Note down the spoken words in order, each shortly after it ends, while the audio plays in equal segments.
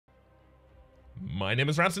My name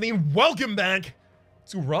is Rhapsody and welcome back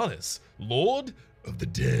to Iratus, Lord of the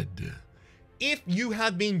Dead. If you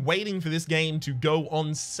have been waiting for this game to go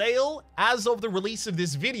on sale, as of the release of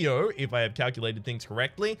this video, if I have calculated things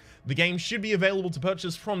correctly, the game should be available to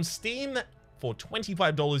purchase from Steam for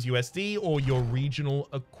 $25 USD or your regional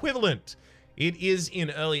equivalent. It is in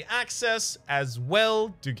early access as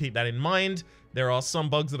well, do keep that in mind. There are some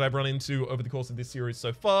bugs that I've run into over the course of this series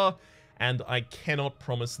so far, and I cannot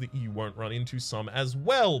promise that you won't run into some as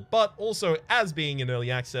well. But also, as being in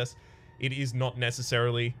early access, it is not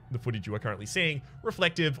necessarily, the footage you are currently seeing,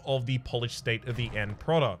 reflective of the polished state of the end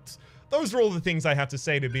product. Those are all the things I have to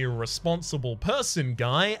say to be a responsible person,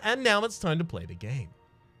 guy, and now it's time to play the game.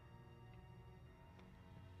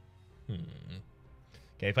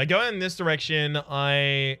 Okay, if I go in this direction,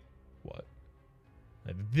 I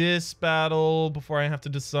have this battle before I have to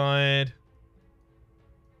decide.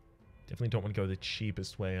 Definitely don't want to go the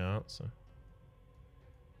cheapest way out, so.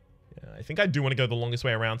 Yeah, I think I do want to go the longest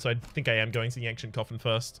way around, so I think I am going to the Ancient Coffin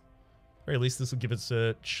first. Or at least this will give us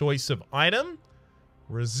a choice of item.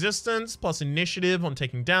 Resistance plus initiative on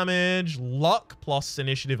taking damage. Luck plus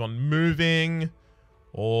initiative on moving.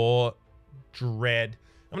 Or dread.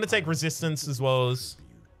 I'm going to take resistance as well as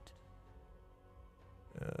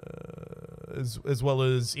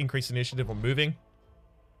increased initiative on moving.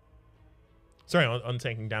 Sorry, on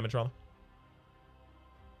taking damage, rather.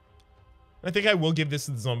 I think I will give this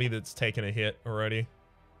to the zombie that's taken a hit already.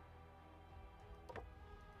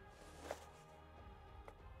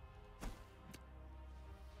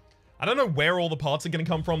 I don't know where all the parts are going to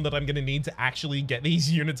come from that I'm going to need to actually get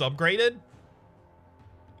these units upgraded.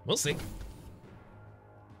 We'll see. I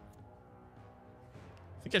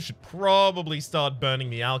think I should probably start burning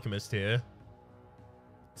the alchemist here.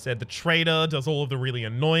 Said the trader does all of the really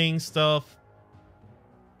annoying stuff.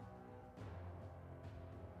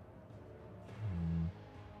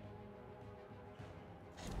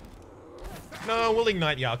 No, we'll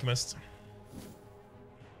ignite the alchemist.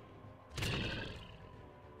 Okay,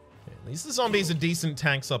 at least the zombies are decent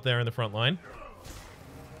tanks up there in the front line.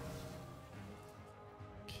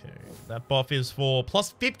 Okay, that buff is for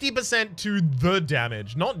plus 50% to the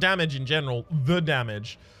damage. Not damage in general, the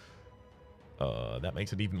damage. That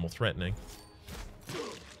makes it even more threatening.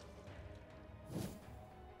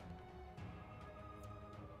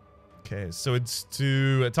 Okay, so it's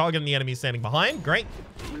to target the enemy standing behind. Great.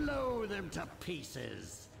 Blow them to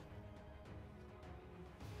pieces.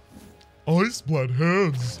 Ice blood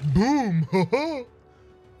heads. Boom. Haha.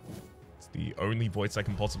 It's the only voice I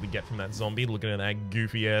can possibly get from that zombie looking at that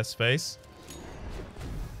goofy ass face.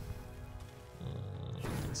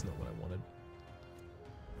 That's not what I wanted.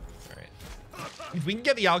 Alright. If we can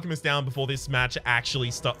get the alchemist down before this match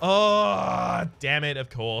actually starts. Oh, damn it, of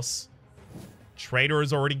course. Trader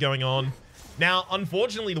is already going on. Now,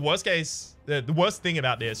 unfortunately, the worst thing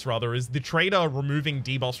about this, rather, is the trader removing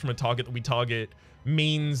debuffs from a target that we target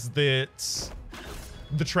means that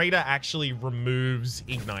the trader actually removes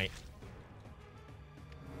ignite.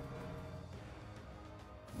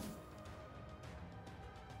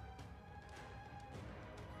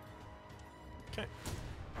 Okay.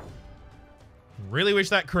 Really wish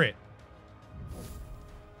that crit.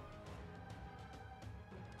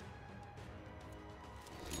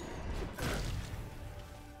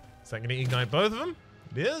 Is that going to ignite both of them?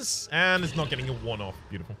 It is, and it's not getting a one-off.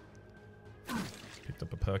 Beautiful. Picked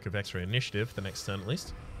up a perk of extra initiative the next turn at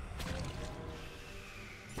least.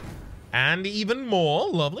 And even more.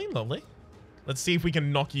 Lovely, lovely. Let's see if we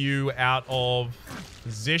can knock you out of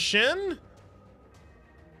position.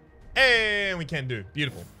 And we can do.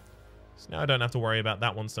 Beautiful. So now I don't have to worry about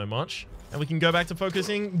that one so much. And we can go back to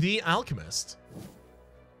focusing the alchemist.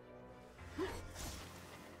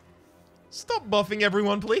 Stop buffing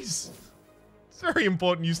everyone, please. It's very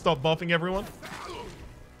important you stop buffing everyone.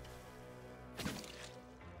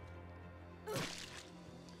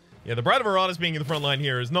 Yeah, the Bride of Iratus being in the front line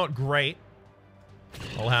here is not great.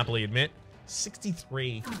 I'll happily admit.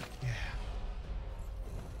 63. Yeah.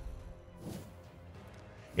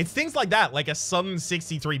 It's things like that, like a sudden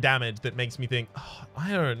 63 damage that makes me think, oh,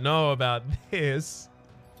 I don't know about this.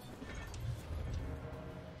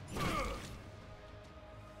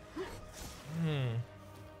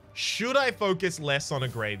 Should I focus less on a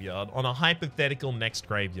graveyard, on a hypothetical next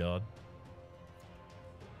graveyard?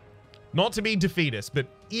 Not to be defeatist, but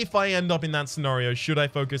if I end up in that scenario, should I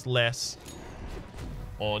focus less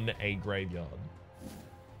on a graveyard?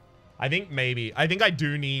 I think maybe. I think I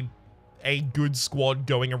do need a good squad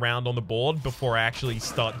going around on the board before I actually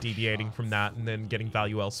start deviating from that and then getting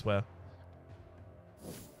value elsewhere.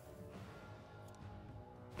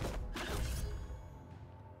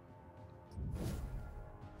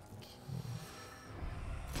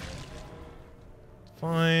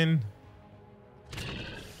 Fine.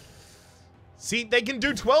 See, they can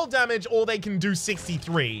do 12 damage or they can do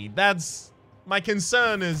 63. That's... My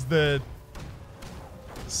concern is the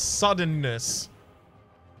suddenness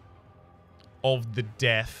of the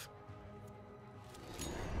death.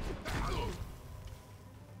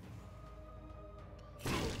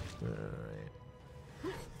 Alright.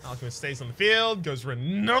 Alchemist stays on the field, goes for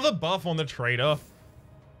another buff on the trader.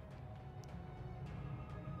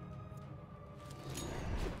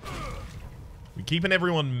 We're keeping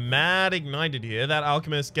everyone mad ignited here. That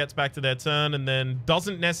alchemist gets back to their turn and then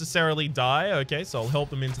doesn't necessarily die. Okay, so I'll help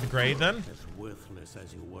them into the grave then. As worthless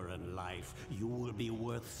as you were in life, you will be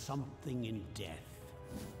worth something in death.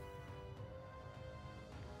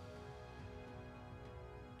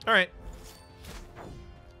 All right.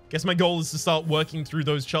 Guess my goal is to start working through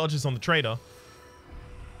those charges on the trader.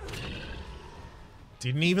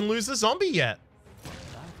 Didn't even lose the zombie yet.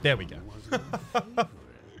 There we go.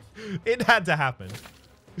 It had to happen.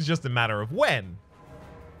 It's just a matter of when.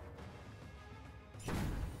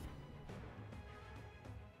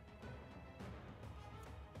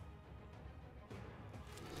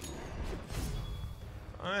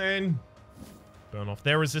 Fine. Burn off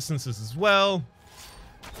their resistances as well.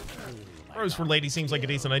 Rose for Lady seems like a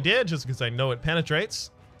decent idea, just because I know it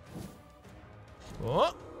penetrates.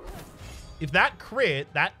 Oh. If that crit,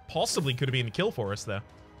 that possibly could have been the kill for us there.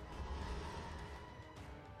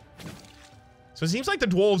 So it seems like the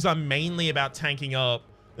dwarves are mainly about tanking up.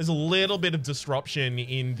 There's a little bit of disruption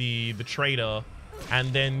in the trader,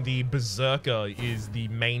 and then the berserker is the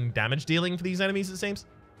main damage dealing for these enemies, it seems.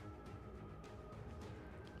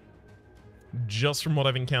 Just from what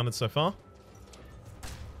I've encountered so far.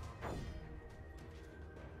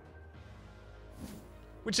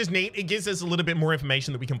 Which is neat. It gives us a little bit more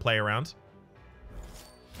information that we can play around.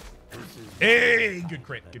 Hey, good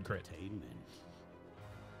crit, good crit.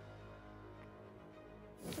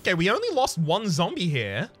 Okay, we only lost one zombie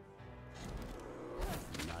here.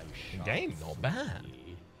 Again, not bad.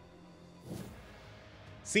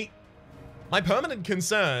 See, my permanent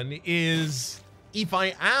concern is if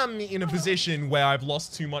I am in a position where I've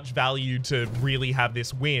lost too much value to really have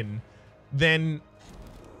this win, then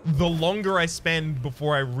the longer I spend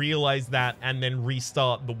before I realize that and then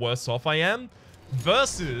restart, the worse off I am.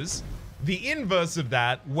 Versus the inverse of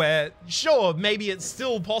that, where, sure, maybe it's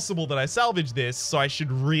still possible that I salvage this, so I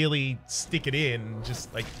should really stick it in,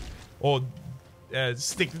 just like, or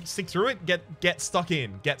stick through it, get stuck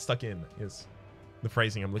in is the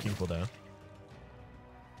phrasing I'm looking for there.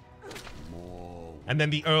 And then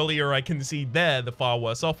the earlier I concede there, the far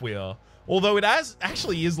worse off we are. Although it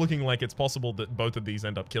actually is looking like it's possible that both of these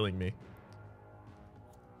end up killing me.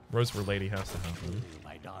 Rose for Lady has to happen.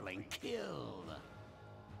 My darling, killed.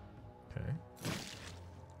 Okay.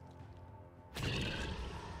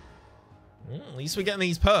 At least we're getting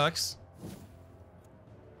these perks.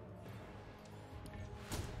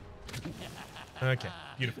 Okay,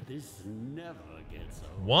 beautiful. This never gets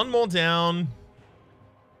old. One more down.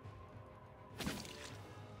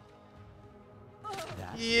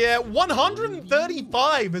 Yeah,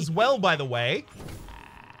 135 as well, by the way.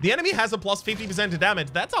 The enemy has a plus 50% to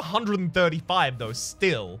damage. That's 135, though,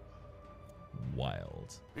 still.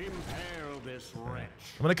 Wild. Impale this wretch.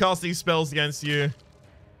 I'm going to cast these spells against you,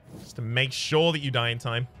 just to make sure that you die in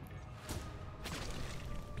time.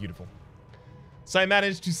 Beautiful. So I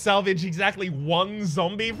managed to salvage exactly one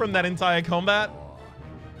zombie from that entire combat.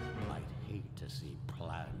 I'd hate to see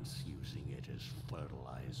plants using it as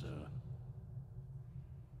fertilizer.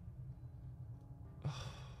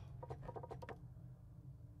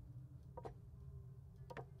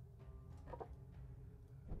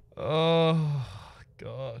 Oh,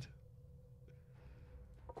 God.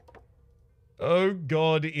 Oh,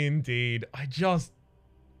 God, indeed. I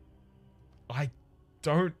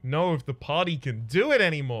don't know if the party can do it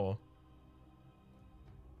anymore.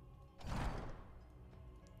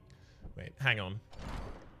 Wait, hang on.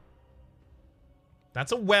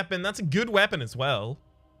 That's a weapon. That's a good weapon as well.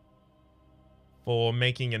 For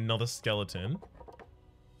making another skeleton.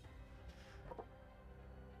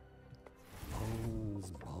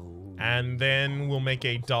 And then we'll make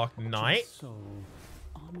a Dark Knight. So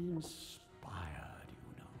uninspired,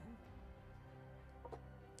 you know.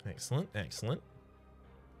 Excellent, excellent.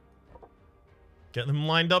 Get them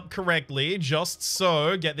lined up correctly, just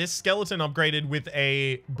so. Get this skeleton upgraded with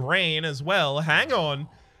a brain as well. Hang on.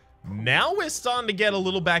 Now we're starting to get a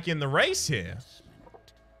little back in the race here.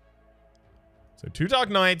 So 2 Dark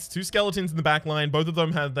Knights, 2 skeletons in the back line. Both of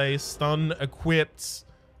them have a stun equipped.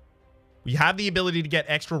 We have the ability to get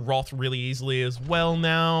extra Wrath really easily as well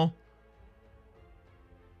now.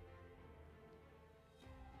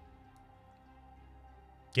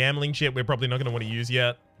 Gambling chip we're probably not going to want to use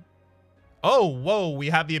yet. Oh, whoa, we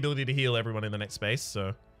have the ability to heal everyone in the next space,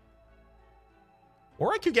 so...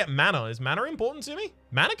 Or I could get mana. Is mana important to me?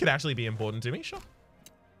 Mana could actually be important to me, sure.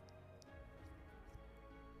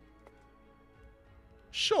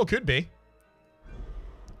 Sure, could be.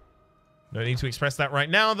 No need to express that right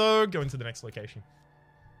now, though. Go into the next location.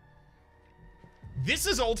 This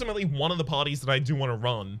is ultimately one of the parties that I do want to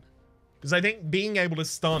run. Because I think being able to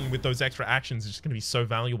stun with those extra actions is just going to be so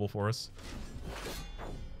valuable for us.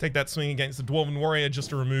 Take that swing against the Dwarven Warrior just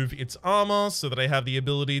to remove its armor so that I have the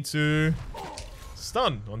ability to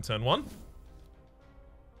stun on turn 1.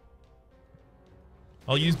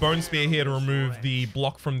 I'll use Bone Spear here to remove the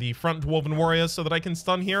block from the front Dwarven Warrior so that I can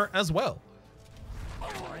stun here as well.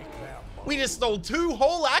 We just stole 2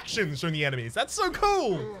 whole actions from the enemies. That's so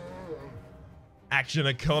cool. Action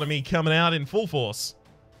economy coming out in full force.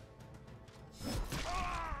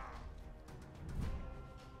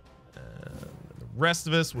 The rest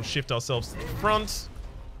of us will shift ourselves to the front.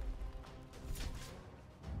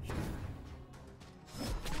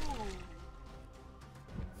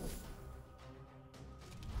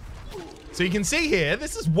 So you can see here,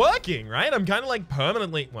 this is working, right? I'm kind of like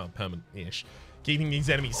permanently, well, permanent-ish, keeping these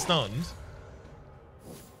enemies stunned.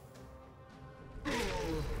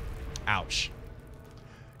 Ouch.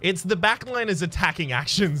 It's the backliner's attacking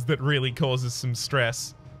actions that really causes some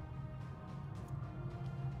stress.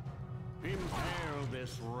 Impale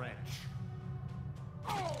this wretch.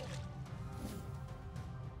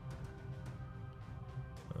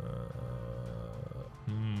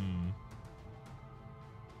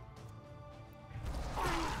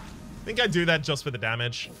 I think I do that just for the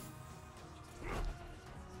damage.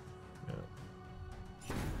 Yeah.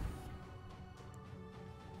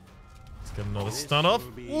 Let's get another stun off.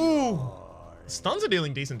 Ooh! Stuns are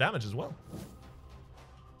dealing decent damage as well.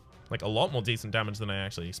 Like a lot more decent damage than I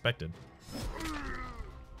actually expected.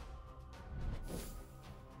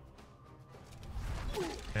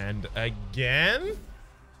 And again?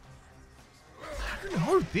 I don't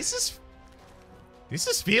know. This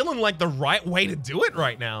is feeling like the right way to do it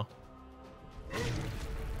right now.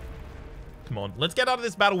 Come on, let's get out of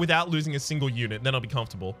this battle without losing a single unit, then I'll be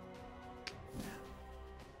comfortable.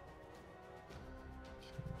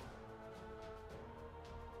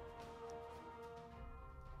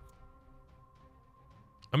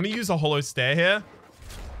 I'm gonna use a hollow stair here.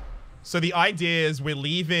 So the idea is we're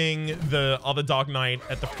leaving the other Dark Knight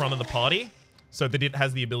at the front of the party so that it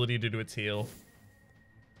has the ability to do its heal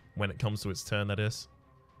when it comes to its turn, that is.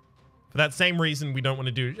 For that same reason, we don't want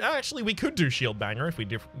to do... Actually, we could do Shield Banger if we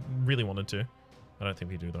really wanted to. I don't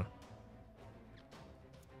think we do, though.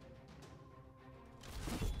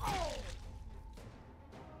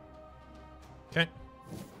 Okay.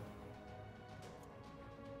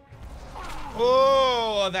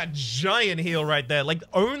 Oh, that giant heal right there. Like, the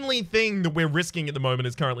only thing that we're risking at the moment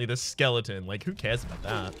is currently the skeleton. Like, who cares about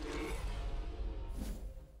that?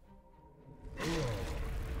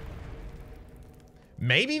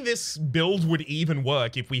 Maybe this build would even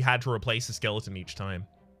work if we had to replace a skeleton each time.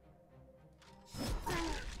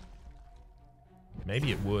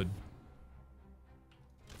 Maybe it would.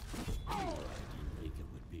 I didn't think it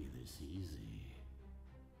would be this easy.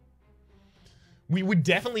 We would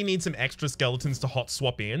definitely need some extra skeletons to hot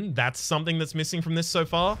swap in. That's something that's missing from this so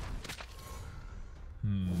far.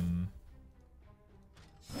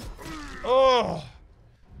 Oh!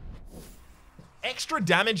 Extra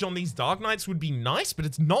damage on these Dark Knights would be nice, but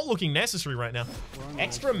it's not looking necessary right now.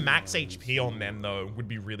 Extra max HP on them, though, would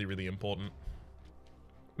be really, really important.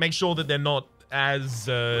 Make sure that they're not as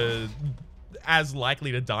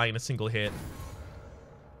likely to die in a single hit.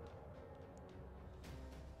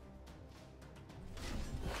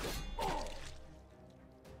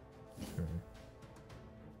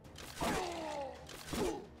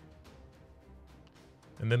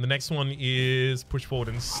 And then the next one is push forward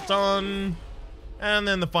and stun. And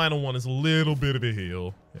then the final one is a little bit of a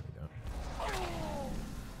heal. There we go.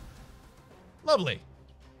 Lovely.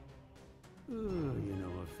 You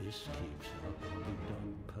know, if this keeps up, I'll be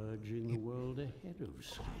done purging the world ahead of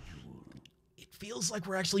schedule. It feels like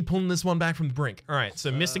we're actually pulling this one back from the brink. All right,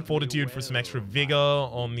 so Mystic Fortitude for some extra vigor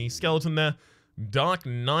on the skeleton there. Dark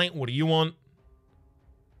Knight, what do you want?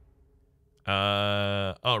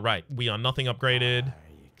 Oh, right. We are nothing upgraded. I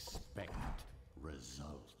expect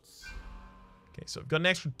results. Okay, so I've got an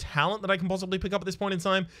extra talent that I can possibly pick up at this point in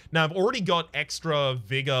time. Now, I've already got extra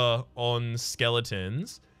vigor on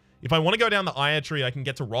skeletons. If I want to go down the Ire tree, I can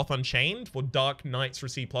get to Wrath Unchained, for Dark Knights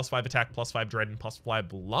receive +5 attack, +5 dread, and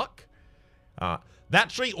 +5 luck. That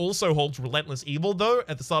tree also holds Relentless Evil, though.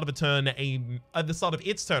 At the start of its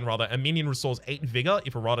turn, a minion restores 8 Vigor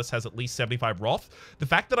if Iratus has at least 75 Wrath. The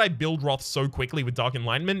fact that I build Wrath so quickly with Dark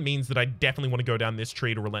Enlightenment means that I definitely want to go down this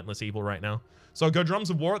tree to Relentless Evil right now. So I'll go Drums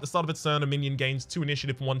of War. At the start of its turn, a minion gains 2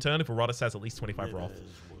 initiative for 1 turn if Iratus has at least 25 Wrath.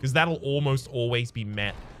 Because that'll almost always be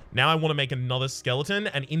met. Now I want to make another skeleton,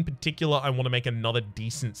 and in particular, I want to make another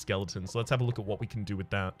decent skeleton. So let's have a look at what we can do with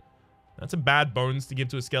that. That's a bad bones to give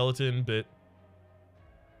to a skeleton, but...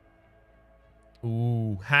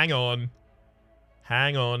 Ooh, hang on.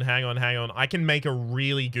 Hang on. I can make a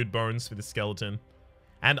really good bones for the skeleton.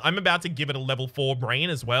 And I'm about to give it a level 4 brain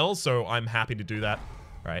as well, so I'm happy to do that.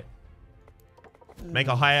 Right. Make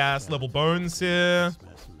a high-ass level bones here.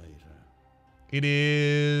 It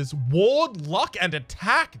is Ward, Luck, and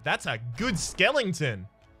Attack. That's a good skeleton.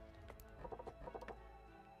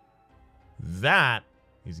 That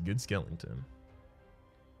is a good skeleton.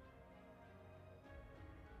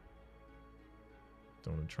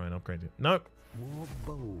 Don't want to try and upgrade it. Nope. More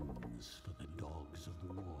bones for the dogs of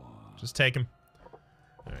the war. Just take him.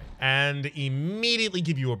 All right. And immediately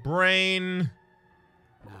give you a brain.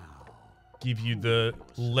 Now, Give you the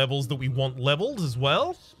levels that we want leveled as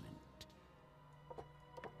well.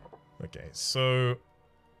 Okay, so...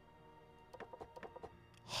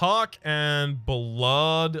 Hark and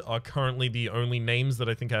Ballard are currently the only names that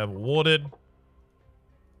I think I have awarded.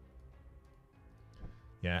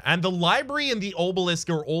 Yeah, and the library and the obelisk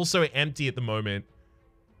are also empty at the moment.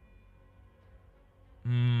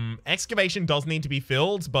 Excavation does need to be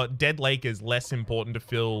filled, but Dead Lake is less important to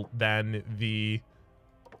fill than the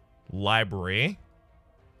library.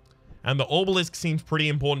 And the obelisk seems pretty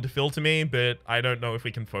important to fill to me, but I don't know if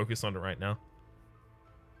we can focus on it right now.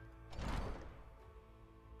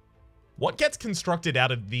 What gets constructed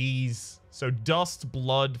out of these? So dust,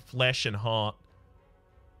 blood, flesh, and heart.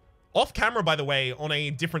 Off camera, by the way, on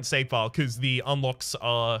a different save file, because the unlocks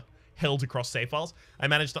are held across save files, I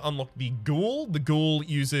managed to unlock the ghoul. The ghoul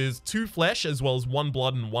uses 2 flesh as well as 1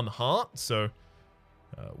 blood and 1 heart, so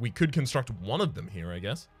we could construct one of them here, I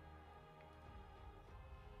guess.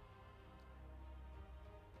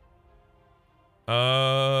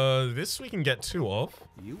 This we can get 2 of.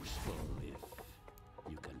 useful if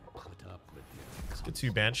you can put up with your... Let's get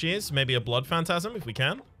 2 banshees, maybe a blood phantasm if we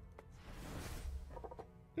can.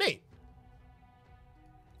 Neat.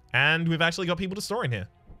 And we've actually got people to store in here.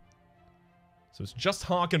 So it's just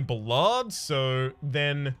Hark and Ballard. So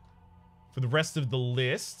then for the rest of the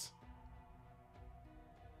list,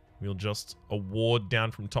 we'll just award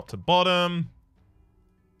down from top to bottom.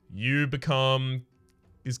 You become...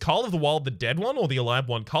 Is Call of the Wild the dead one or the alive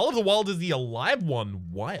one? Call of the Wild is the alive one.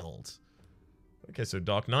 Wild. Okay, so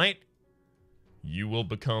Dark Knight. You will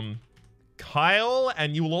become Kyle,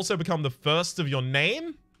 and you will also become the first of your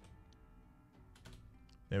name.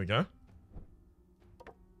 There we go.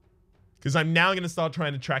 Because I'm now going to start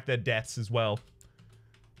trying to track their deaths as well.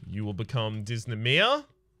 You will become Disneymere.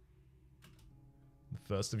 The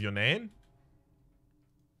first of your name.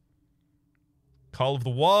 Call of the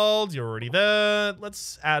Wild, you're already there.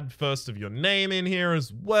 Let's add first of your name in here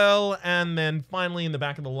as well. And then finally in the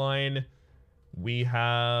back of the line, we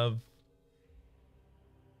have...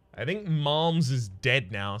 I think Moms is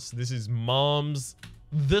dead now, so this is Moms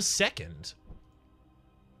the Second.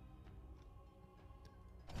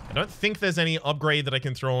 I don't think there's any upgrade that I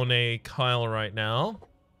can throw on a Kyle right now.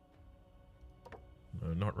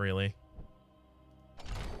 No, not really.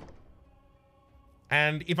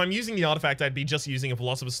 And if I'm using the artifact, I'd be just using a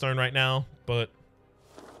Philosopher's Stone right now, but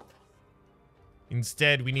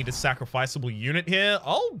instead we need a sacrificable unit here.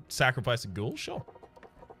 I'll sacrifice a ghoul, sure.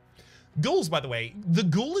 Ghouls, by the way, the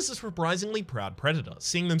ghoul is a surprisingly proud predator,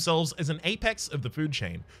 seeing themselves as an apex of the food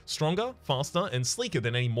chain. Stronger, faster, and sleeker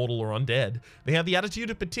than any mortal or undead, they have the attitude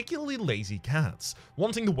of particularly lazy cats,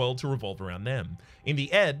 wanting the world to revolve around them. In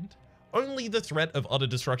the end, only the threat of utter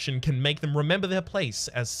destruction can make them remember their place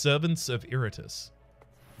as servants of Iratus.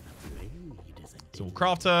 So we'll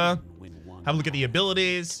craft her, have a look at the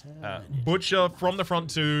abilities. Butcher from the front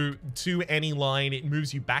to any line, it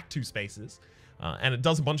moves you back 2 spaces. And it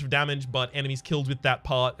does a bunch of damage, but enemies killed with that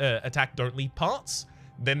part attack don't leave parts.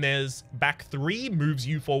 Then there's back 3, moves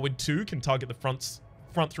you forward 2, can target the front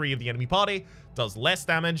 3 of the enemy party. Does less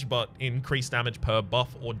damage, but increased damage per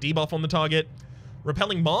buff or debuff on the target.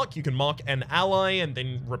 Repelling Mark, you can mark an ally and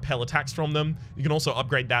then repel attacks from them. You can also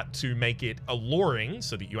upgrade that to make it alluring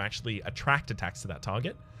so that you actually attract attacks to that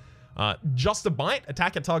target. Just a Bite,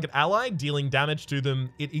 attack a target ally, dealing damage to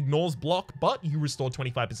them. It ignores block, but you restore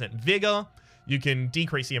 25% vigor. You can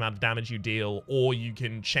decrease the amount of damage you deal, or you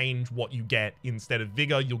can change what you get. Instead of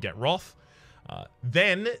vigor, you'll get wrath.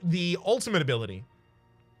 Then the ultimate ability.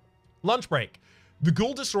 Lunch break. The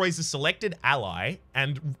ghoul destroys a selected ally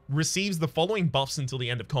and receives the following buffs until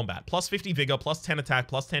the end of combat. Plus 50 vigor, plus 10 attack,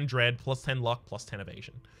 plus 10 dread, plus 10 luck, plus 10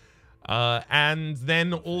 evasion. And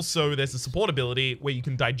then also there's a support ability where you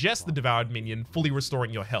can digest the devoured minion, fully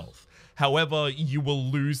restoring your health. However, you will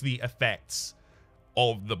lose the effects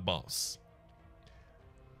of the buffs.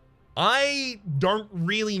 I don't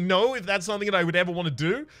really know if that's something that I would ever want to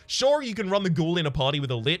do. Sure, you can run the ghoul in a party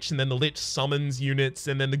with a lich, and then the lich summons units,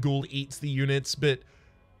 and then the ghoul eats the units, but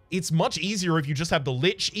it's much easier if you just have the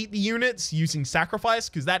lich eat the units using sacrifice,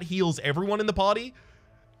 because that heals everyone in the party,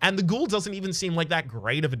 and the ghoul doesn't even seem like that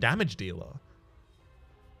great of a damage dealer.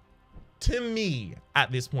 To me,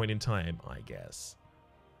 at this point in time, I guess.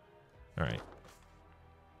 Alright.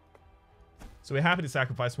 So we're happy to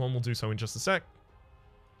sacrifice one, we'll do so in just a sec.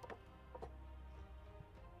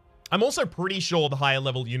 I'm also pretty sure the higher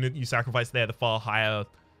level unit you sacrifice there, the far higher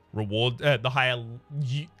reward, the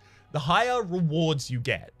higher rewards you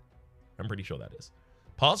get. I'm pretty sure that is.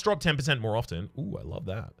 Parts drop 10% more often. Ooh, I love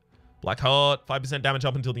that. Black Heart, 5% damage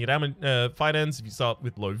up until the fight ends. If you start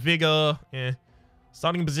with low vigor,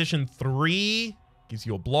 starting in position 3 gives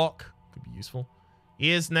you a block. Could be useful.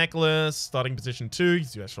 Ears necklace, starting position 2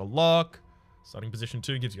 gives you extra luck. Starting position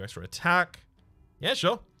 2 gives you extra attack. Yeah,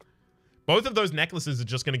 sure. Both of those necklaces are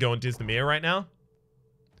just going to go on Disneymere right now.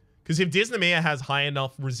 Because if Disneymere has high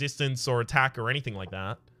enough resistance or attack or anything like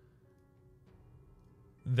that,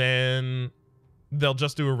 then they'll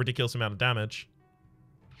just do a ridiculous amount of damage.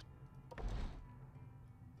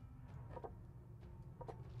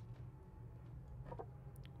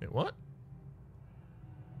 Wait, what?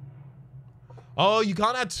 Oh, you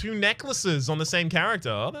can't have 2 necklaces on the same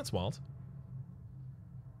character. Oh, that's wild.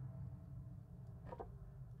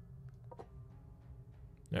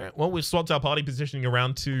 Alright, well, we've swapped our party positioning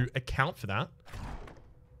around to account for that.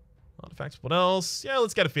 Artifacts, what else? Yeah,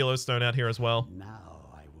 let's get a Philo Stone out here as well. Now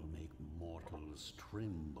I will make mortals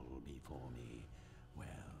tremble before me. Well,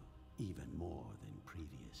 even more than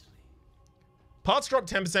previously. Parts drop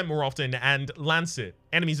 10% more often, and Lancet.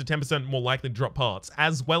 Enemies are 10% more likely to drop parts,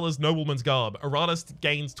 as well as Nobleman's Garb. Iratus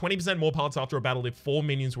gains 20% more parts after a battle if 4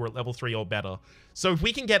 minions were at level 3 or better. So if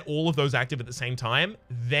we can get all of those active at the same time,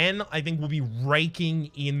 then I think we'll be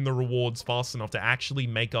raking in the rewards fast enough to actually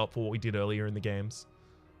make up for what we did earlier in the games.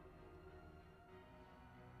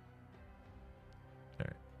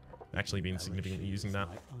 Alright. Actually been significantly using that.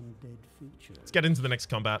 Let's get into the next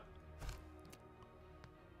combat.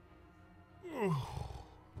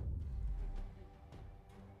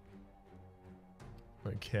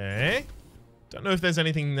 Okay. Don't know if there's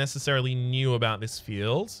anything necessarily new about this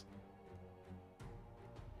field.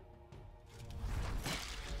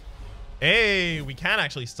 Hey, we can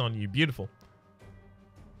actually stun you. Beautiful.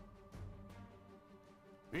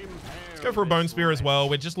 Let's go for a Bone Spear as well.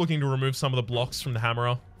 We're just looking to remove some of the blocks from the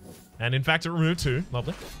Hammerer. And in fact, it removed 2.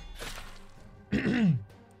 Lovely.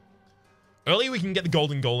 Earlier we can get the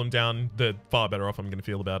Golden Golem down, the far better off I'm going to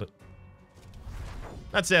feel about it.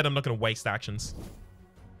 That said, I'm not going to waste actions.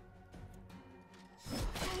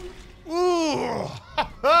 Ooh!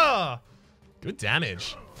 Good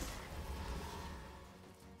damage.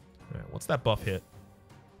 Alright, what's that buff hit?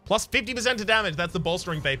 Plus 50% to damage. That's the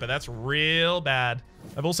Bolstering Vapor. That's real bad.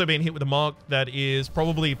 I've also been hit with a mark that is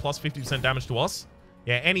probably plus 50% damage to us.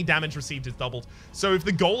 Yeah, any damage received is doubled. So if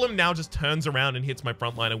the Golem now just turns around and hits my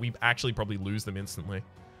frontliner, we actually probably lose them instantly.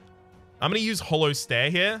 I'm going to use Hollow Stare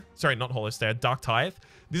here. Sorry, not Hollow Stare, Dark Tithe.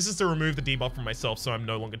 This is to remove the debuff from myself so I'm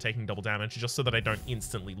no longer taking double damage, just so that I don't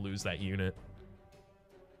instantly lose that unit.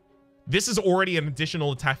 This is already an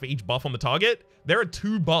additional attack for each buff on the target. There are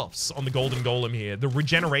 2 buffs on the Golden Golem here. The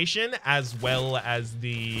Regeneration as well as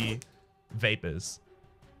the Vapors.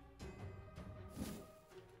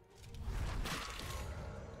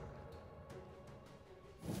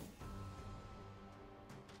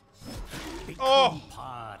 Oh,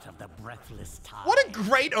 part of the breathless tide. What a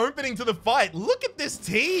great opening to the fight. Look at this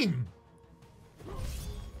team.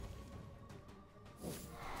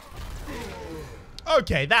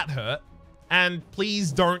 Okay, that hurt. And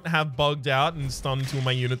please don't have bugged out and stun 2 of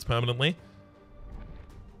my units permanently.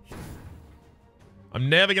 I'm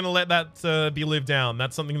never going to let that be lived down.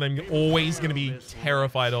 That's something that I'm always going to be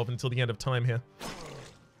terrified of until the end of time here.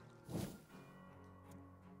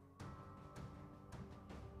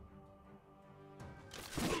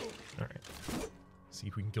 Alright. See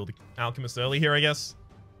if we can kill the Alchemist early here, I guess.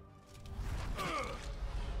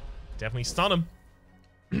 Definitely stun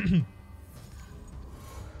him.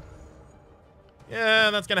 Yeah,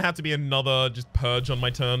 that's going to have to be another just purge on my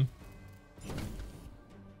turn.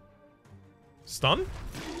 Stun?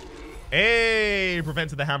 Hey,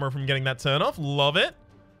 prevented the hammer from getting that turn off. Love it.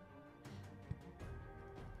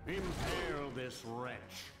 Impale this wretch.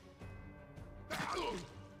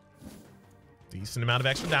 Decent amount of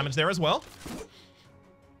extra damage there as well.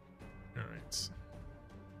 All right.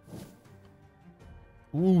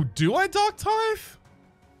 Ooh, do I Dark Tithe?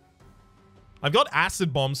 I've got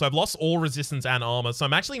Acid Bomb, so I've lost all resistance and armor, so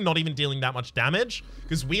I'm actually not even dealing that much damage,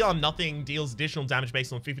 because We Are Nothing deals additional damage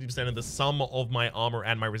based on 50% of the sum of my armor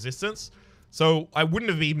and my resistance. So I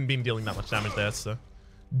wouldn't have even been dealing that much damage there, so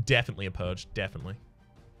definitely a purge, definitely.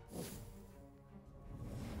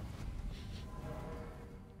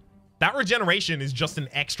 That regeneration is just an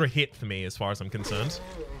extra hit for me as far as I'm concerned.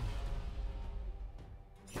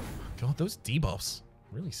 God, those debuffs,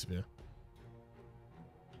 really severe.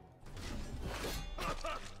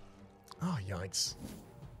 Oh, yikes.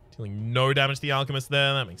 Dealing no damage to the Alchemist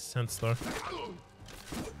there. That makes sense, though.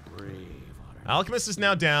 Alchemist is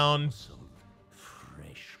now down.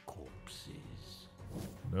 Fresh corpses.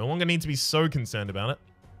 No longer need to be so concerned about it.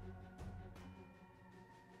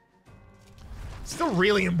 Still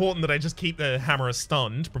really important that I just keep the hammer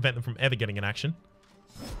stunned to prevent them from ever getting an action.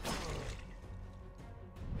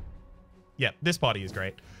 Yeah, this party is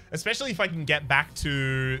great. Especially if I can get back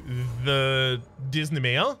to the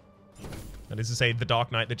Disneymere. That is to say, the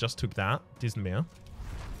Dark Knight that just took that, Disneymere.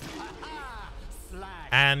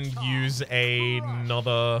 And use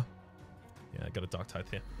another... Yeah, I got a Dark Tithe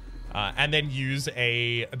here. And then use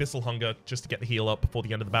a Abyssal Hunger just to get the heal up before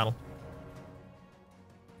the end of the battle.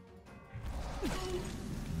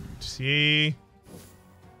 See?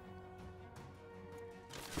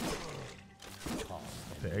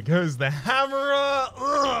 There goes the hammer.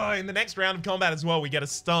 Ugh. In the next round of combat as well, we get a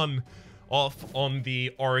stun off on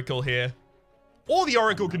the Oracle here. Or the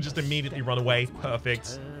Oracle can just immediately run away.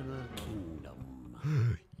 Perfect.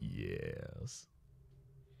 Yes.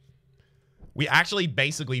 We actually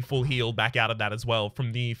basically full heal back out of that as well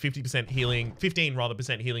from the 50% healing, 15 rather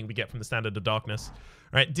percent healing we get from the Standard of Darkness.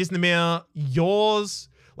 All right, Disneymere, yours.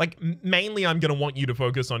 Like, mainly I'm going to want you to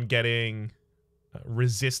focus on getting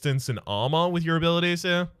resistance and armor with your abilities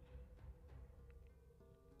here.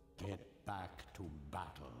 Get back to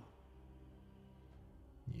battle.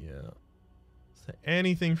 Yeah. Is there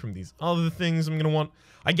anything from these other things I'm going to want?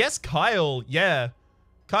 I guess Kyle, yeah.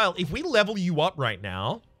 Kyle, if we level you up right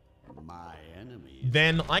now, My enemy.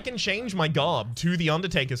 then I can change my garb to the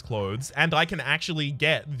Undertaker's clothes, and I can actually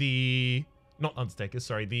get the... Not Undertaker's,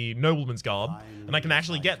 sorry, the Nobleman's garb, and I can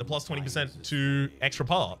actually get the plus 20% to extra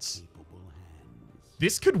parts.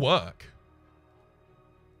 This could work.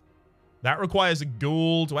 That requires a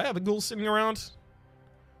ghoul. Do I have a ghoul sitting around?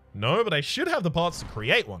 No, but I should have the parts to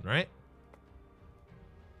create one, right?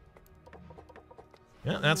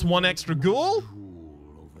 Yeah, that's one extra ghoul.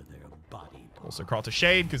 Also craft a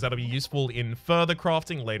shade, because that'll be useful in further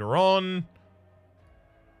crafting later on.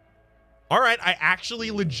 Alright, I actually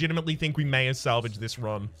legitimately think we may have salvaged this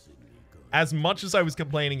run. As much as I was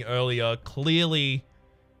complaining earlier, clearly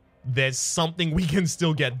there's something we can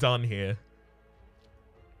still get done here.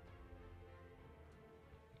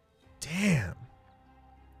 Damn.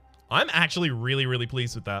 I'm actually really, really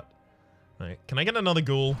pleased with that. Alright, can I get another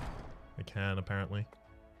ghoul? I can, apparently.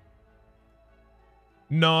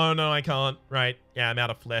 No, I can't. Right. Yeah, I'm out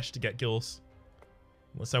of flesh to get ghouls.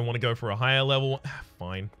 Unless I want to go for a higher level.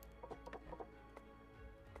 Fine.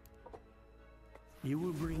 You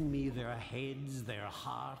will bring me their heads, their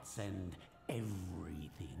hearts, and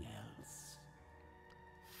everything else.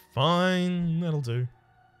 Fine, that'll do.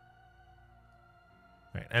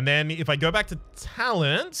 Right, and then if I go back to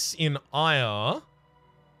talents in Ire,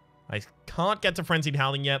 I can't get to Frenzied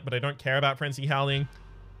Howling yet, but I don't care about Frenzied Howling.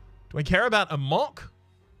 Do I care about a Mock?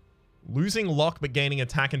 Losing Lock but gaining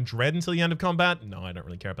attack and dread until the end of combat? No, I don't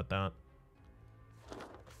really care about that.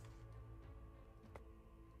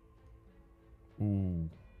 Ooh.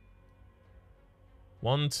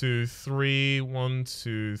 1, 2, 3. 1,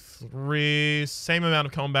 2, 3. Same amount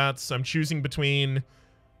of combats. So I'm choosing between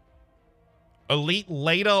Elite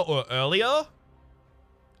later or earlier.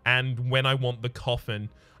 And when I want the Coffin.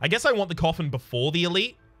 I guess I want the Coffin before the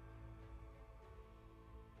Elite.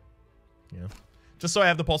 Yeah. Just so I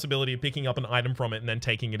have the possibility of picking up an item from it and then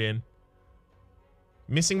taking it in.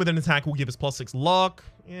 Missing with an attack will give us +6 luck.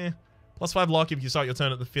 Yeah. +5 luck if you start your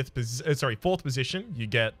turn at the fourth position. You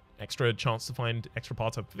get extra chance to find extra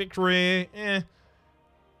parts of victory. Eh.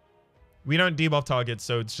 We don't debuff targets,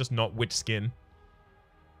 so it's just not witch skin.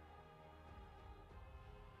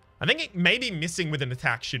 I think it maybe missing with an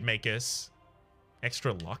attack should make us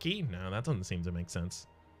extra lucky. No, that doesn't seem to make sense.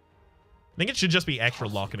 I think it should just be extra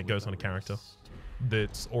luck and it goes on a character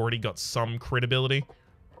that's already got some crit ability.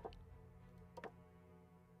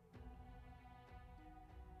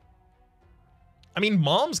 I mean,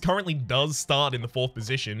 Mom's currently does start in the 4th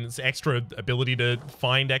position. It's extra ability to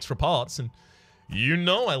find extra parts, and you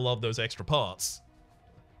know I love those extra parts.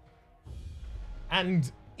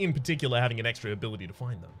 And in particular, having an extra ability to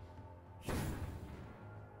find them. Okay.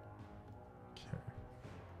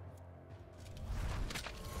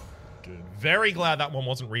 Good. Very glad that one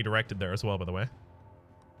wasn't redirected there as well, by the way.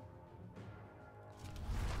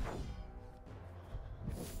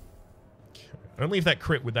 Okay. Only if that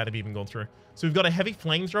crit would that have even gone through. So we've got a heavy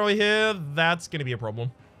flamethrower here. That's going to be a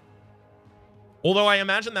problem. Although I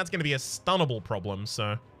imagine that's going to be a stunnable problem,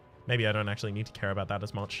 so maybe I don't actually need to care about that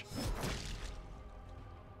as much.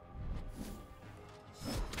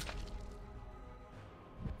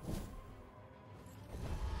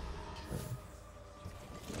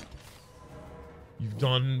 You've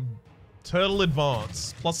done Turtle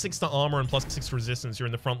Advance. +6 to armor and +6 to resistance. You're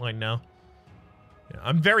in the front line now. Yeah,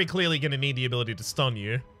 I'm very clearly going to need the ability to stun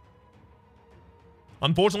you.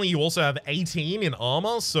 Unfortunately, you also have 18 in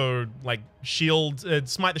armor, so, like, shield,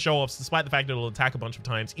 smite the show-offs, despite the fact that it'll attack a bunch of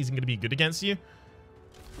times, isn't going to be good against you.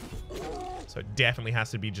 So it definitely has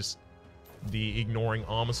to be just the ignoring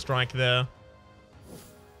armor strike there.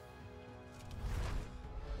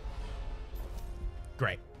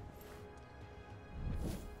 Great.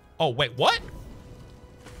 Oh, wait, what?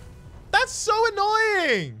 That's so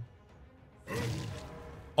annoying!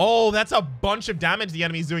 Oh, that's a bunch of damage the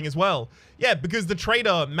enemy's doing as well. Yeah, because the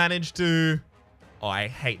traitor managed to... Oh, I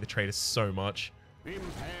hate the traitor so much.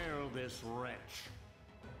 Impale this wretch.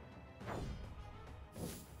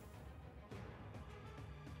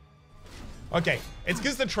 Okay, it's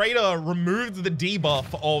because the traitor removed the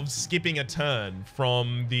debuff of skipping a turn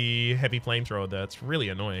from the heavy flamethrower there. It's really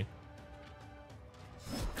annoying.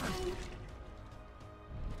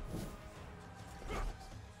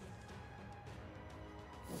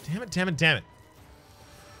 Damn it, damn it, damn it.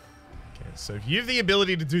 Okay, so if you have the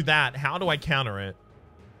ability to do that, how do I counter it?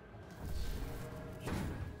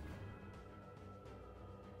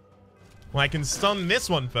 Well, I can stun this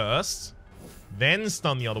one first, then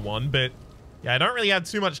stun the other one, but yeah, I don't really have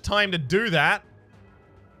too much time to do that.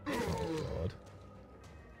 Oh, God.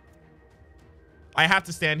 I have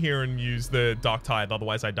to stand here and use the Dark Tithe,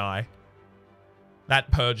 otherwise I die.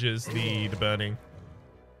 That purges the burning.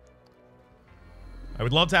 I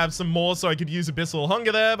would love to have some more so I could use Abyssal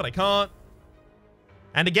Hunger there, but I can't.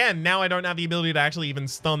 And again, now I don't have the ability to actually even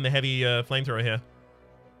stun the heavy flamethrower here.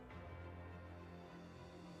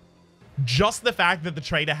 Just the fact that the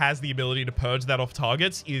traitor has the ability to purge that off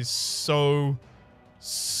targets is so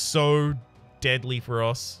deadly for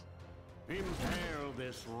us. Impale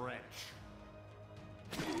this wretch.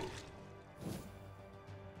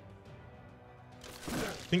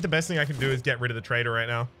 I think the best thing I can do is get rid of the traitor right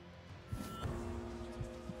now.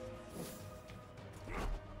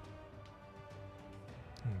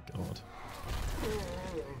 Oh, God.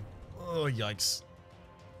 Oh, yikes.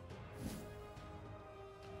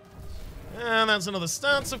 And that's another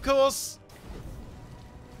stance, of course.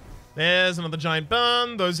 There's another giant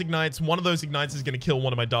burn. Those ignites. One of those ignites is going to kill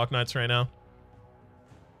one of my Dark Knights right now.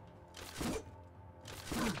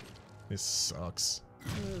 This sucks.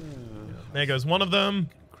 Yeah, there goes one of them.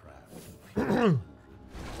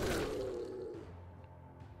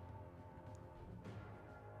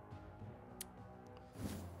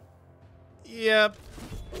 Yep.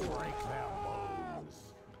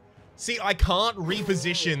 See, I can't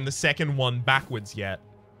reposition the second one backwards yet.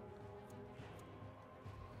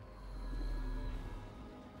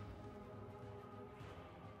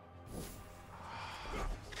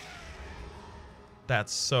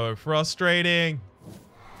 That's so frustrating.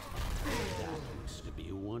 That looks to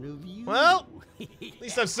be one of you. Well, at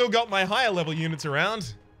least I've still got my higher level units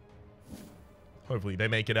around. Hopefully they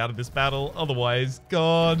make it out of this battle. Otherwise,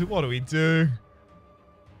 God, what do we do?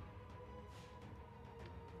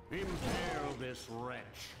 Impale this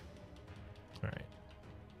wretch. Alright.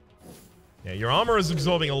 Yeah, your armor is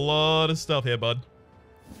absorbing a lot of stuff here, bud.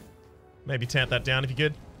 Maybe tamp that down if you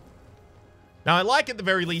could. Now, I like at the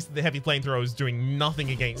very least that the heavy flamethrower is doing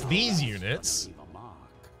nothing against these units. Leave a mark.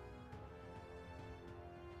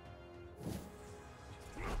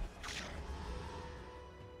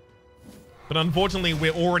 But unfortunately,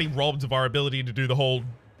 we're already robbed of our ability to do the whole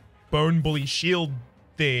Bone Bully shield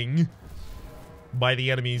thing by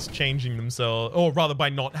the enemies changing themselves, or rather by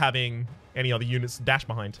not having any other units to dash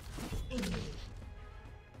behind.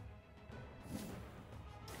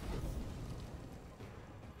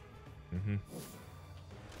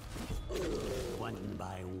 One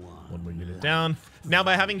by one. One more unit down. Now,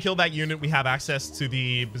 by having killed that unit, we have access to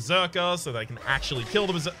the Berserker, so they can actually kill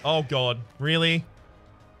the Berserker. Oh, God. Really?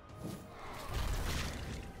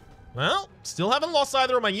 Well, still haven't lost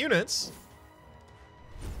either of my units.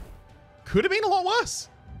 Could have been a lot worse.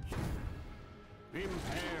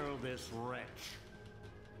 Impale this wretch.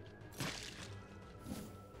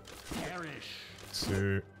 Perish.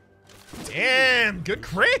 Two. Damn, good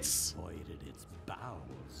crits. Voided its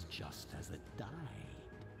bowels just as it died.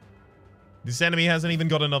 This enemy hasn't even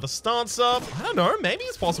got another stance up. I don't know. Maybe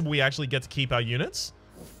it's possible we actually get to keep our units.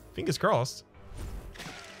 Fingers crossed.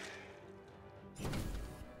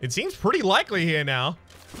 It seems pretty likely here now.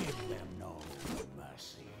 Give them no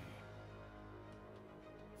mercy.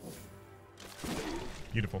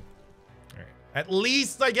 Beautiful. All right. At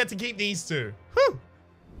least I get to keep these two. Whew.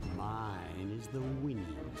 Mine is the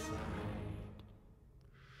winning side.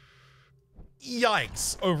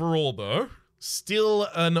 Yikes overall, though. Still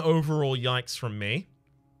an overall yikes from me.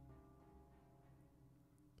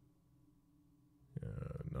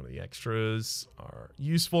 None of the extras are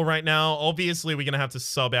useful right now. Obviously, we're going to have to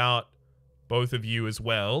sub out both of you as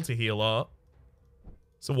well to heal up.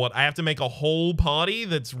 So what? I have to make a whole party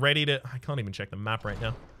that's ready to... I can't even check the map right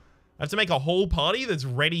now. I have to make a whole party that's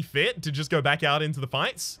ready fit to just go back out into the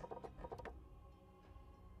fights.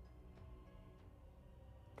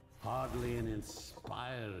 Hardly an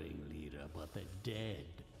inspiring leader, but the dead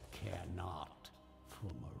care not for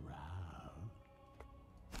morale.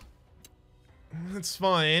 That's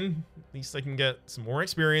fine. At least I can get some more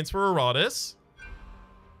experience for Iratus.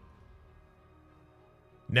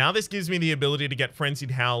 Now this gives me the ability to get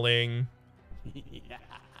Frenzied Howling.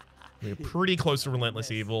 We're pretty close to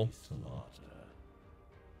Relentless Evil.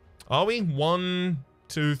 Are we? 1,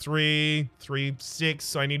 2, 3, 3, 6.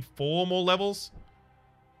 So I need 4 more levels.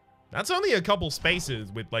 That's only a couple spaces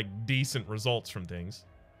with, like, decent results from things.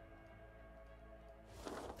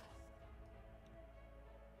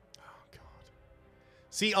 Oh, God.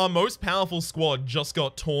 See, our most powerful squad just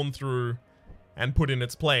got torn through and put in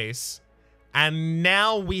its place. And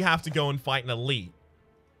now we have to go and fight an elite.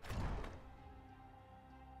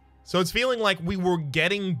 So it's feeling like we were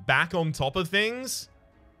getting back on top of things.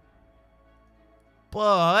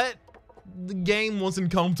 But the game wasn't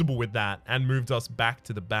comfortable with that and moved us back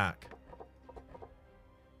to the back.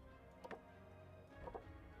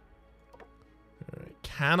 Alright,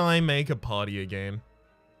 can I make a party again?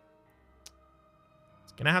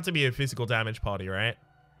 It's gonna have to be a physical damage party, right?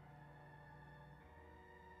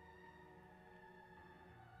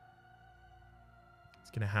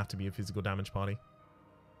 It's gonna have to be a physical damage party.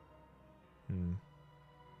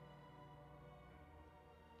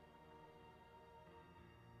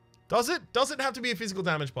 Does it? Does it have to be a physical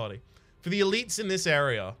damage party? For the elites in this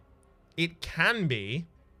area, it can be.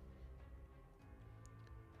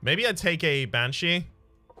 Maybe I'd take a Banshee.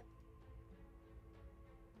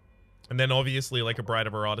 And then obviously like a Bride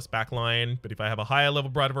of Iratus backline. But if I have a higher level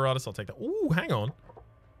Bride of Iratus, I'll take that. Ooh, hang on.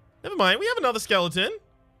 Never mind. We have another skeleton.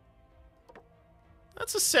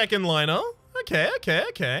 That's a second liner. Okay, okay,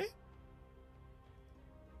 okay.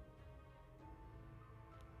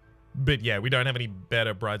 But yeah, we don't have any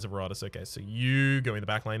better Brides of Iratus. Okay, so you go in the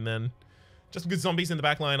backline then. Just because zombies in the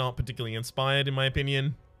backline aren't particularly inspired, in my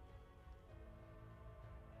opinion.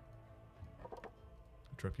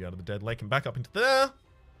 Drop you out of the dead lake and back up into there.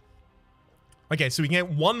 Okay, so we can get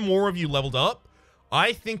one more of you leveled up.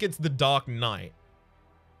 I think it's the Dark Knight.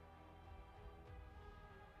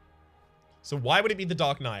 So why would it be the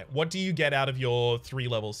Dark Knight? What do you get out of your 3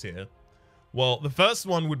 levels here? Well, the first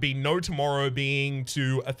one would be No Tomorrow being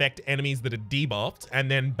to affect enemies that are debuffed,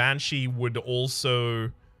 and then Banshee would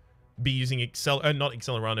also be using not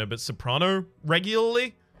Accelerano, but Soprano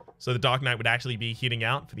regularly. So the Dark Knight would actually be hitting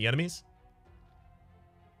out for the enemies.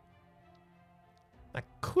 That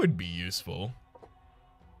could be useful.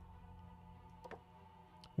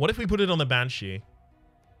 What if we put it on the Banshee?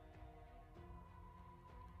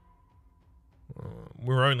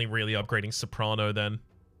 We're only really upgrading Soprano then.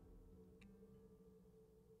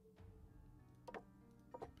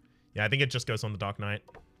 Yeah, I think it just goes on the Dark Knight.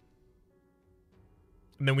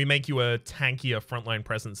 And then we make you a tankier frontline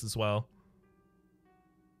presence as well.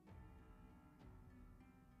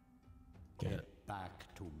 Get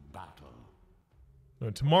back to battle.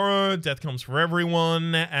 So tomorrow, death comes for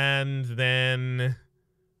everyone, and then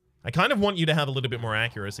I kind of want you to have a little bit more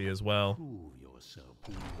accuracy as well. Prove yourself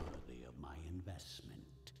worthy of my investment.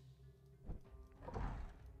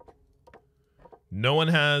 No one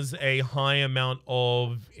has a high amount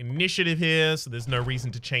of initiative here, so there's no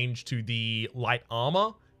reason to change to the light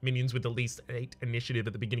armor. Minions with at least 8 initiative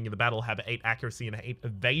at the beginning of the battle have 8 accuracy and 8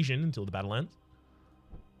 evasion until the battle ends.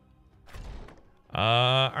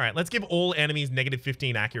 Alright, let's give all enemies negative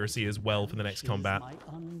 15 accuracy as well for the next combat. My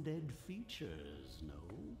undead features, no?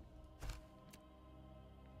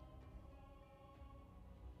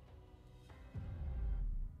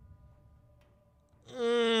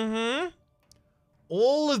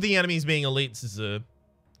 all of the enemies being elites is a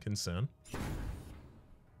concern.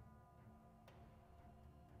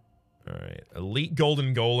 All right, elite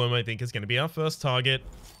golden golem, I think, is going to be our first target.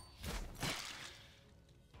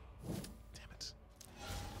 Damn it.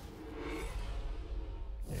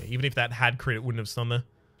 Yeah, even if that had crit, it wouldn't have stunned there.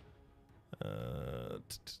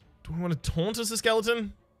 Do I want to taunt as a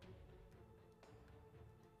skeleton?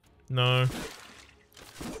 No.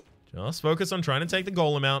 Just focus on trying to take the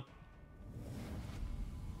golem out.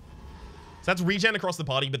 So that's regen across the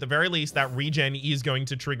party, but at the very least, that regen is going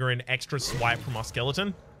to trigger an extra swipe from our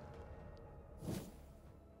skeleton.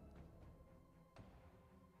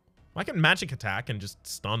 I can magic attack and just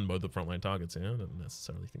stun both the frontline targets here. I don't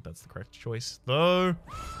necessarily think that's the correct choice, though.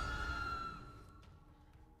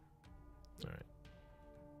 Alright.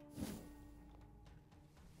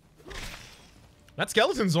 That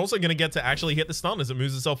skeleton's also going to get to actually hit the stun as it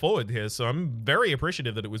moves itself forward here, so I'm very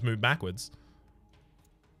appreciative that it was moved backwards.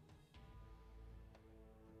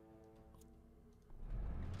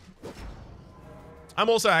 I'm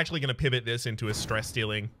also actually going to pivot this into a stress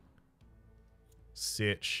stealing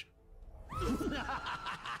sitch.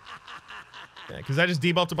 Yeah, because I just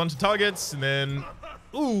debuffed a bunch of targets and then,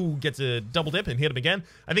 ooh, gets a double dip and hit him again.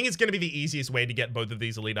 I think it's going to be the easiest way to get both of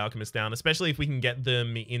these elite alchemists down, especially if we can get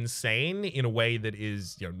them insane in a way that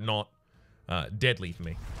is, you know, not deadly for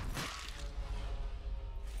me.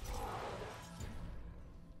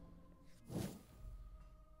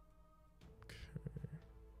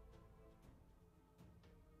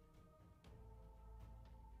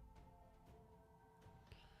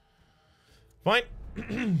 Fine.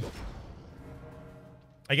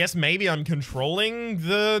 I guess maybe I'm controlling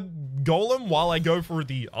the golem while I go for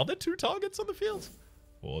the other two targets on the field.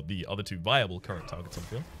 Or the other two viable current targets on the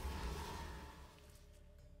field.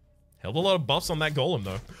 Held a lot of buffs on that golem,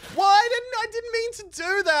 though. Why I didn't mean to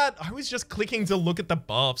do that. I was just clicking to look at the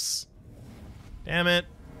buffs. Damn it.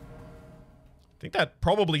 I think that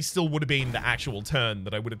probably still would have been the actual turn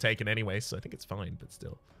that I would have taken anyway, so I think it's fine, but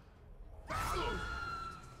still.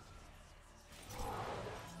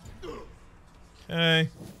 Okay.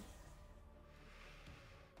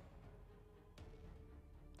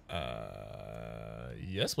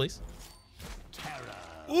 Yes, please.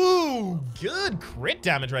 Ooh, good crit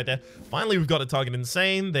damage right there. Finally, we've got a target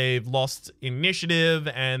insane. They've lost initiative,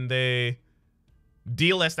 and they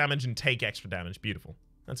deal less damage and take extra damage. Beautiful.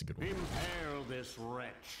 That's a good one. Impale this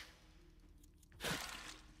wretch.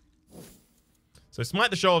 So Smite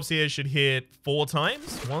the Show-Offs here should hit 4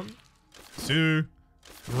 times. 1, 2,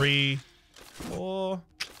 3, 4.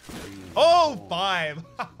 Oh, 5.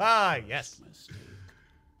 Haha, yes.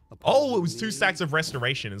 Oh, it was 2 stacks of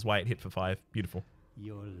restoration is why it hit for 5. Beautiful.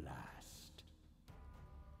 Your last.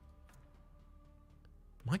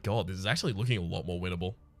 My god, this is actually looking a lot more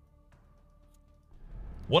winnable.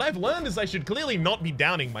 What I've learned is I should clearly not be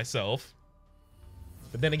downing myself.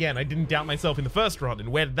 But then again, I didn't doubt myself in the first run, and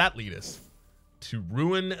where did that lead us? To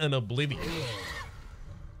ruin and oblivion.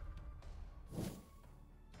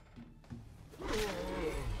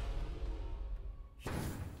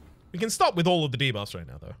 We can stop with all of the debuffs right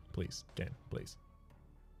now, though. Please, game, please.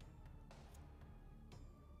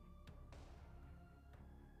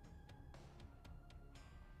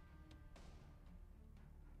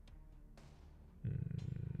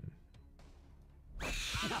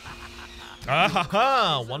 Ah ha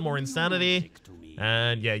ha! One more insanity.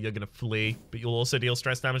 And yeah, you're gonna flee, but you'll also deal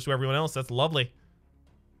stress damage to everyone else. That's lovely.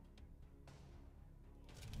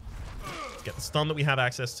 Let's get the stun that we have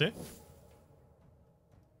access to.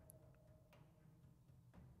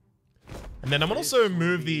 And then I'm gonna also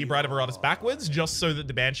move the Bride of Iratus backwards, just so that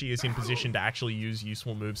the Banshee is in position to actually use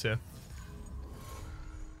useful moves here.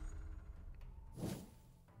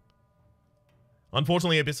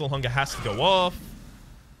 Unfortunately, Abyssal Hunger has to go off.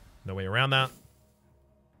 No way around that.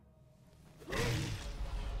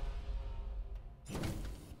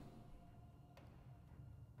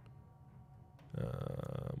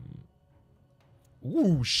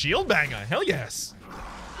 Ooh, shield banger. Hell yes.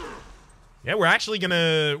 Yeah, we're actually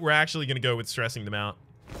gonna go with stressing them out.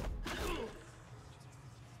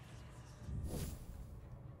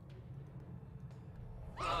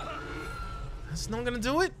 That's not gonna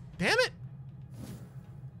do it. Damn it.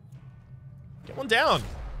 Get one down.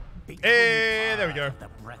 Hey, there we go.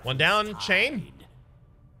 One down, chain.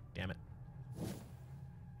 Damn it.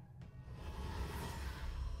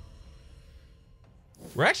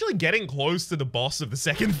 We're actually getting close to the boss of the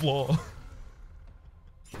second floor.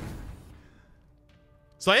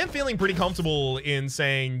 So I am feeling pretty comfortable in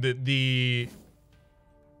saying that the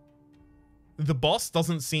boss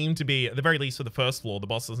doesn't seem to be, at the very least for the first floor, the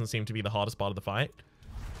boss doesn't seem to be the hardest part of the fight.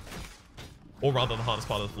 Or rather, the hardest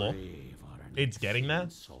part of the floor. Brave are an It's getting there.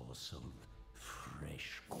 excellent source of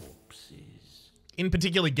fresh corpses. In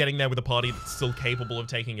particular, getting there with a party that's still capable of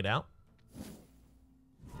taking it out.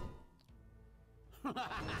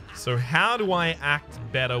 So how do I act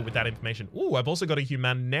better with that information? Ooh, I've also got a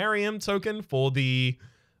humanitarian token for the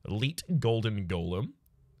elite golden golem.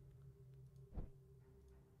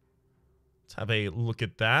 Let's have a look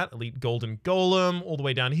at that. Elite golden golem all the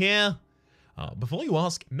way down here. Before you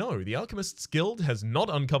ask, no, the Alchemist's Guild has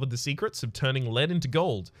not uncovered the secrets of turning lead into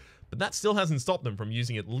gold, but that still hasn't stopped them from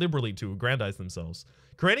using it liberally to aggrandize themselves.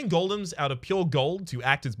 Creating golems out of pure gold to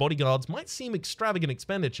act as bodyguards might seem extravagant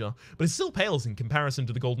expenditure, but it still pales in comparison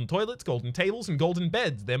to the golden toilets, golden tables, and golden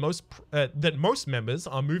beds that most members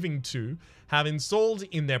are moving to have installed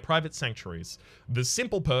in their private sanctuaries. The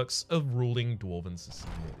simple perks of ruling Dwarven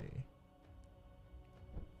society.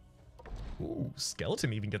 Ooh,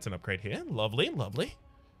 skeleton even gets an upgrade here. Lovely, lovely.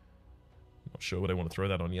 Not sure what I want to throw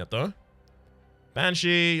that on yet, though.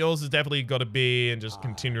 Banshee, yours has definitely got to be, and just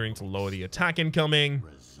continuing to lower the attack incoming.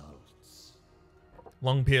 Results.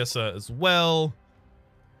 Long Piercer as well.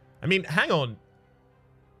 I mean, hang on.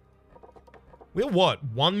 We're what?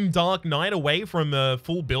 One Dark Knight away from a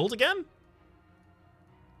full build again?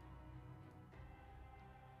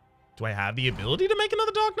 Do I have the ability to make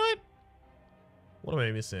another Dark Knight? What am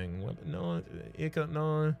I missing? No,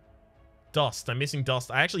 no. Dust. I'm missing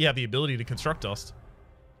dust. I actually have the ability to construct dust.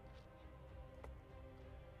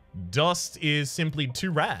 Dust is simply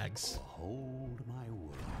 2 rags. Behold my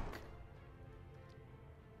work.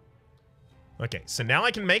 Okay, so now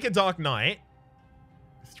I can make a Dark Knight.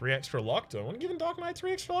 3 extra luck. Do I want to give a Dark Knight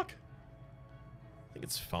 3 extra luck? I think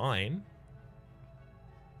it's fine.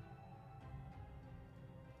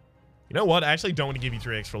 You know what? I actually don't want to give you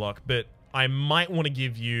 3 extra luck, but I might want to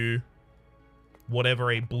give you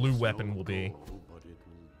whatever a blue weapon will be.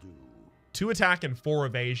 2 attack and 4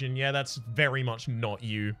 evasion. Yeah, that's very much not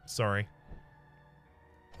you. Sorry.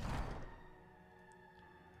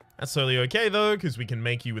 That's totally okay, though, because we can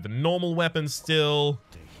make you with a normal weapon still.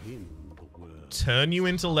 Turn you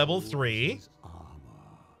into level 3.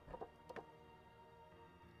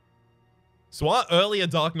 So our earlier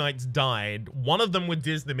Dark Knights died. One of them was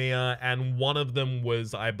Disnamir, and one of them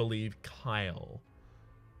was, I believe, Kyle.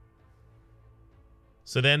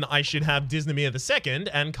 So then I should have Disnamir the second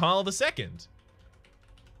and Kyle the second.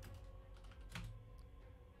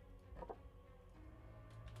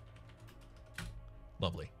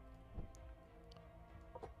 Lovely.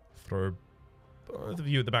 Throw both of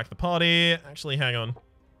you at the back of the party. Actually, hang on.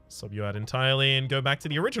 Sub you out entirely and go back to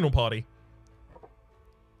the original party.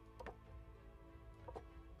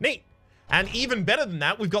 Neat. And even better than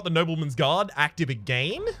that, we've got the Nobleman's Guard active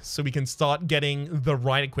again, so we can start getting the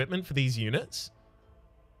right equipment for these units.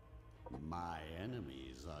 My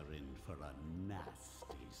enemies are in for a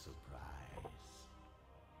nasty surprise.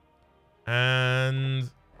 And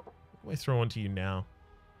what do I throw onto you now?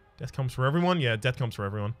 Death comes for everyone? Yeah, death comes for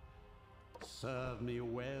everyone. Serve me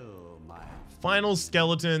well, my Final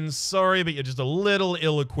skeleton. Sorry, but you're just a little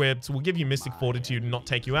ill-equipped. We'll give you Mystic Fortitude and not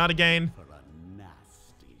take you out again. for a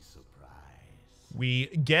nasty surprise. We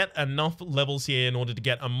get enough levels here in order to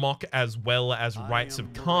get Amok as well as Rites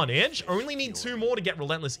of Carnage. Only need 2 more to get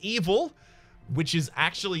Relentless Evil, which is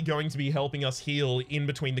actually going to be helping us heal in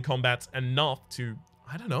between the combats enough to,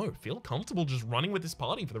 I don't know, feel comfortable just running with this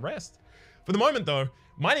party for the rest. For the moment, though,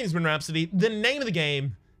 my name has been Rhapsody. The name of the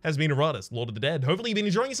game has been Iratus, Lord of the Dead. Hopefully you've been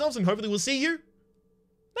enjoying yourselves, and hopefully we'll see you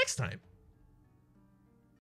next time.